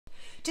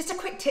Just a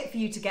quick tip for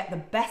you to get the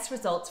best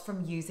results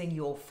from using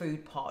your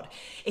food pod.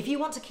 If you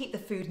want to keep the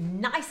food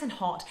nice and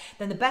hot,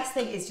 then the best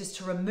thing is just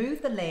to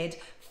remove the lid,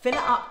 fill it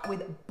up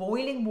with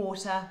boiling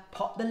water,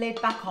 pop the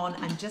lid back on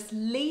and just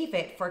leave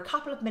it for a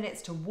couple of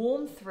minutes to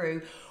warm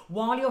through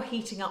while you're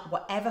heating up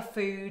whatever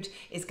food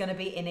is going to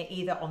be in it,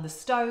 either on the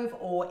stove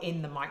or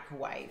in the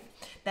microwave.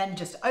 Then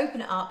just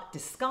open it up,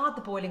 discard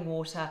the boiling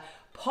water,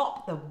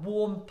 pop the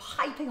warm,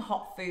 piping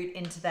hot food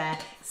into there,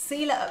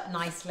 seal it up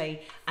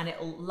nicely, and it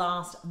will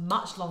last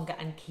much longer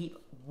and keep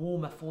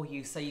warmer for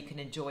you so you can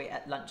enjoy it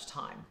at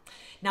lunchtime.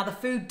 Now the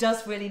food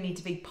does really need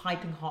to be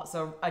piping hot,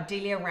 so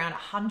ideally around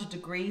 100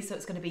 degrees, so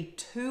it's going to be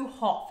too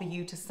hot for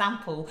you to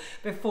sample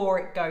before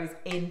it goes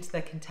into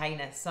the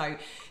container. So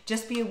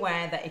just be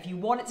aware that if you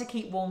want it to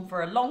keep warm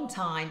for a long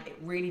time, it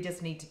really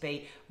does need to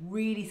be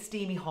really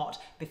steamy hot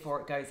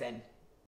before it goes in.